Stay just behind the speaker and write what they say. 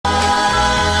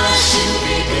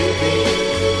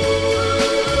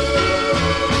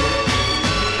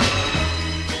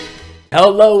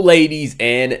Hello ladies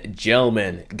and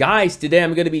gentlemen. Guys, today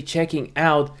I'm going to be checking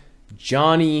out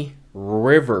Johnny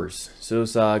Rivers. So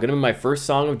it's going to be my first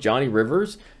song of Johnny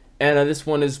Rivers, and this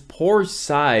one is Poor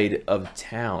Side of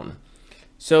Town.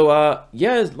 So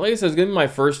yeah, like I said, it's going to be my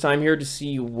first time here to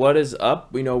see what is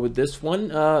up, with this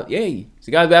one. Yay.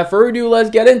 So guys, without further ado, let's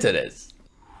get into this.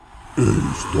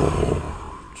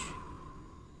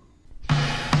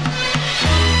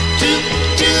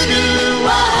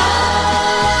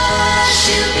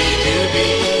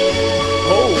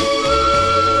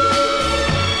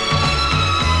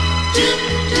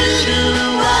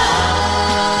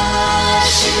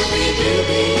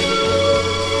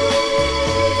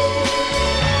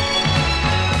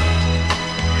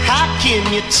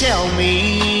 Can you tell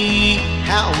me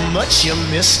how much you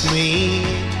missed me?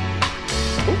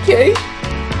 Okay.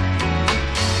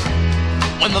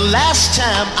 When the last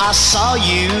time I saw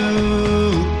you,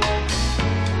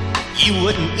 you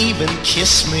wouldn't even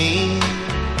kiss me.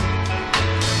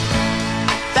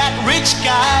 That rich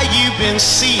guy you've been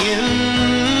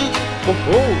seeing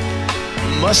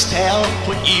must have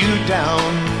put you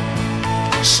down.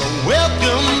 So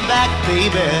welcome back,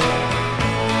 baby,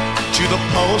 to the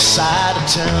poor side of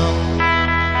town.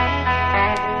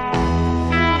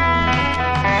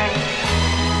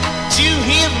 To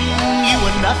him, you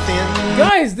were nothing.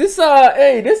 Guys, this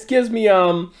hey, this gives me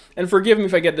and forgive me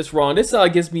if I get this wrong. This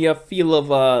gives me a feel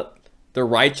of the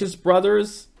Righteous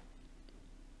Brothers.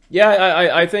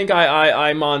 Yeah, I think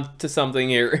I'm on to something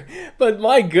here. But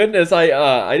my goodness, I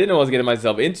didn't know what I was getting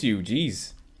myself into.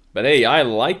 Jeez. But hey, I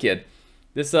like it.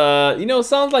 This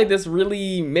sounds like this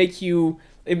really makes you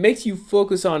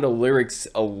focus on the lyrics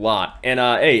a lot. And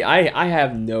hey, I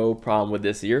have no problem with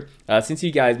this here. Since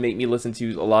you guys make me listen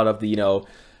to a lot of the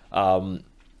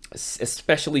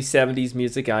especially 70s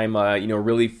music, I'm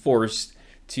really forced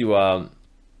to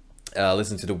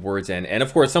listen to the words, and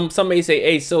of course some may say,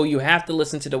 hey, so you have to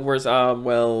listen to the words.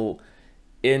 Well,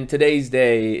 in today's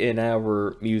day, in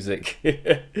our music,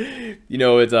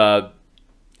 it's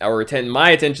my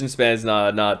attention span is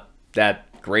not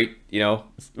that great,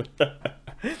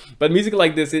 But music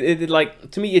like this, it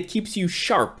like, to me, it keeps you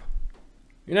sharp.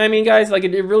 You know what I mean, guys? Like,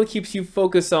 it really keeps you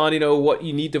focused on, what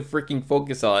you need to freaking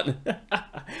focus on.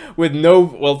 With no,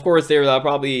 well, of course, there's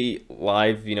probably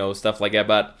live, stuff like that,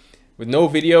 but with no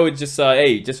video, it's just,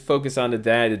 hey, just focus on the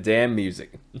damn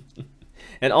music.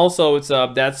 And also, it's,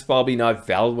 that's probably not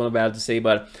valid what I'm about to say,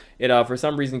 but it, for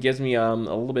some reason, gives me, a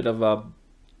little bit of,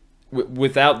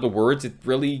 without the words, it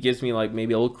really gives me, like,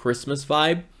 maybe a little Christmas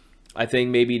vibe. I think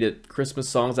maybe the Christmas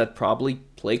songs that probably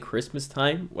play Christmas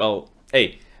time. Well,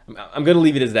 hey, I'm gonna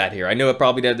leave it as that here. I know it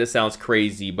probably this sounds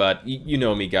crazy, but you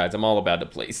know me, guys. I'm all about the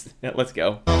place. Let's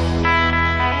go.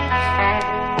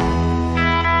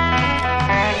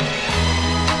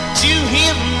 To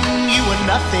him, you were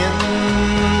nothing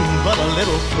but a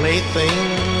little plaything.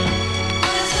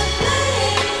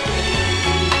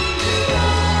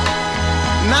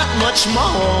 Not much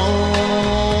more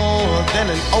than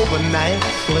an overnight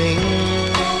fling.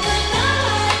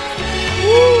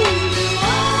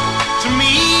 To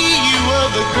me, you were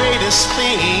the greatest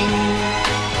thing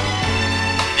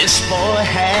this boy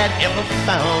had ever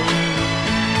found.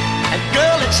 And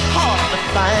girl, it's hard to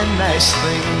find nice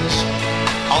things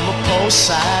on the poor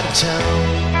side of town.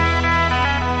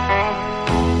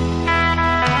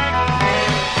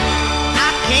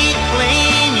 I can't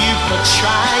blame you for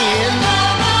trying.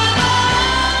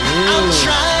 I'm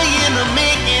trying to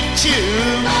make it too.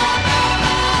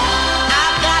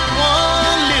 I've got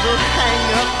one little hang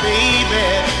up,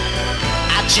 baby.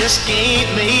 I just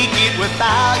can't make it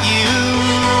without you.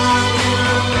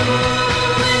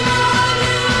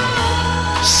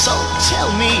 So tell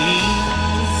me,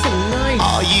 So nice.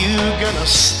 are you gonna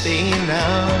stay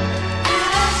now?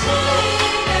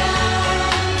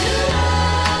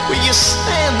 Will you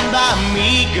stand by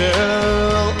me,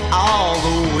 girl, all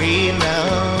the way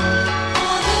now?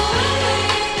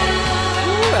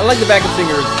 I like the backup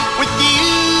singers. With you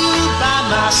by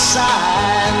my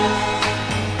side,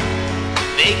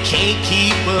 they can't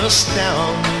keep us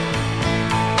down.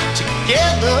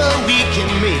 Together we can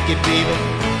make it, baby,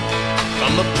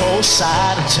 from the poor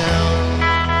side of town.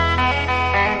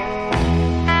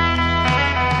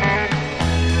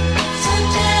 So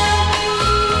tell me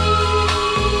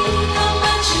how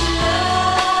much you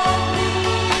love me.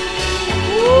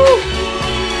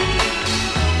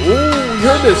 Ooh, you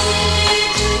heard this.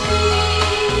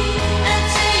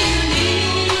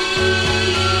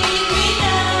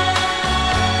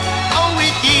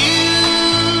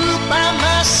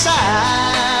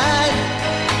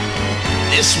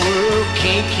 This world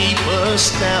can't keep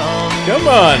us down. Come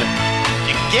on.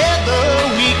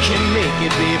 Together we can make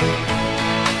it, baby,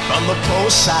 from the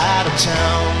post side of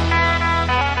town.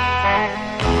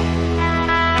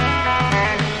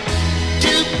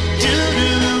 Do do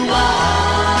do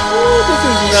wah. Ooh, this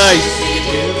is nice.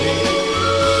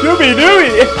 Shooby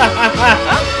dooby.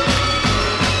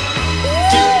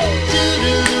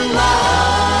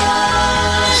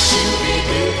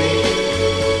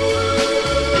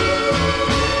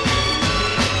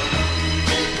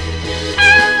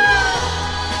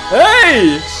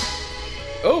 Hey!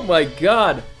 Oh my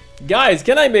god. Guys,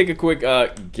 can I make a quick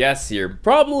guess here?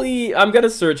 Probably, I'm gonna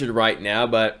search it right now,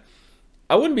 but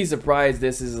I wouldn't be surprised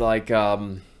this is like, how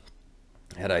do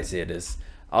I say this?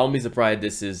 I wouldn't be surprised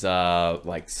this is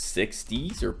like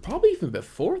 60s or probably even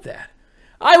before that.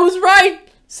 I was right!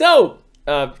 So,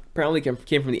 apparently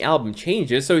came from the album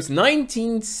Changes, so it's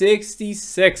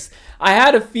 1966. I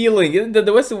had a feeling,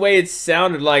 the way it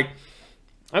sounded like,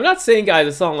 I'm not saying, guys,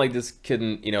 a song like this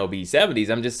couldn't, you know, be 70s.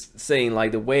 I'm just saying,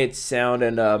 like, the way it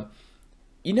sounded, and,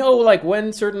 you know, like,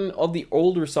 when certain of the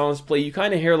older songs play, you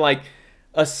kind of hear, like,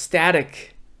 a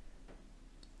static.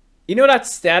 You know that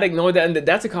static noise? And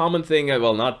that's a common thing,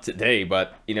 well, not today,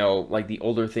 but, you know, like, the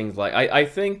older things, like, I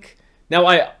think, now,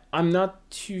 I'm not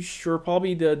too sure,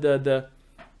 probably the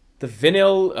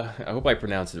vinyl, I hope I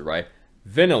pronounced it right,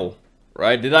 vinyl,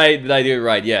 right? Did I do it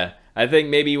right? Yeah. I think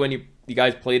maybe when you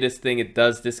guys play this thing, it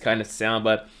does this kind of sound,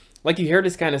 but like you hear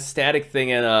this kind of static thing,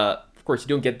 and of course you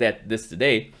don't get this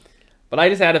today, but I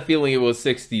just had a feeling it was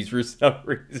 60s for some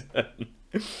reason.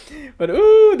 But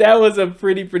ooh, that was a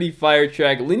pretty fire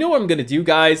track. You know what I'm gonna do,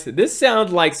 guys? This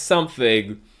sounds like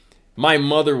something my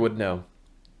mother would know.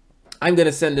 I'm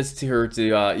gonna send this to her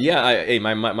to hey,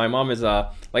 my mom is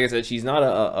like I said, she's not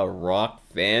a rock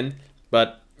fan,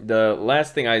 but the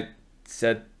last thing I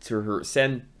said to her,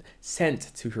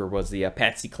 sent to her was the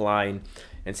Patsy Cline,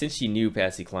 and since she knew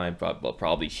Patsy Cline,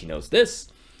 probably she knows this.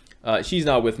 She's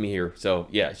not with me here, so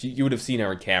yeah, you would have seen her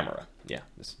on camera. Yeah,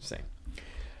 just saying.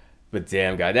 But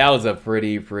damn, guy, that was a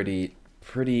pretty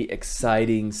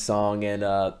exciting song, and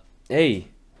hey,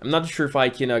 I'm not sure if I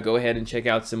can go ahead and check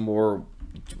out some more.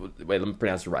 Wait, let me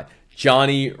pronounce it right.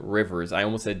 Johnny Rivers. I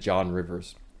almost said John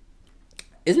Rivers.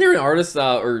 Isn't there an artist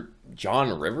or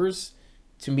John Rivers?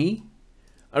 To me,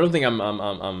 I don't think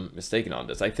I'm mistaken on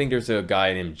this. I think there's a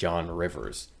guy named John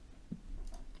Rivers.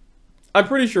 I'm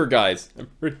pretty sure, guys. I'm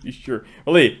pretty sure.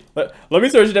 Let me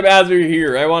search it up as we're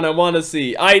here. I wanna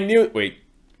see. I knew. Wait.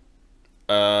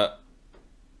 Oh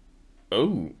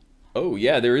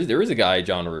yeah. There is a guy,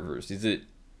 John Rivers. Is it?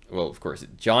 Well, of course,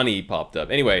 Johnny popped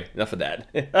up. Anyway, enough of that.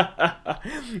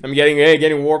 I'm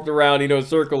getting warped around, you know,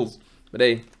 circles. But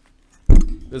hey,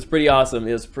 it was pretty awesome.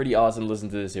 It was pretty awesome to listen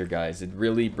to this here, guys. It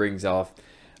really brings off.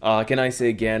 Can I say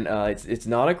again? It's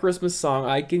not a Christmas song.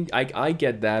 I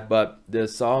get that, but the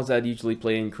songs that usually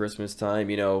play in Christmas time,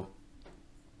 you know,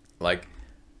 like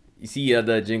you see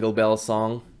the Jingle Bell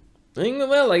song. Jingle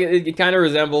Bell, like it kind of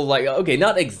resembles, like, okay,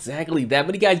 not exactly that,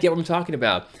 but you guys get what I'm talking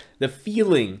about. The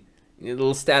feeling. A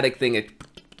little static thing.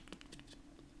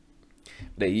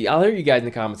 I'll hear you guys in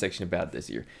the comment section about this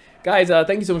here. Guys,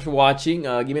 thank you so much for watching.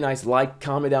 Give me a nice like,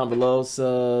 comment down below,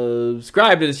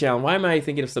 subscribe to this channel. Why am I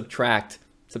thinking of subtract?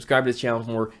 Subscribe to this channel for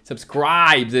more.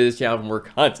 Subscribe to this channel for more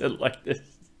content like this.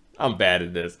 I'm bad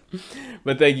at this.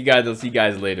 But thank you guys. I'll see you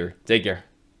guys later. Take care.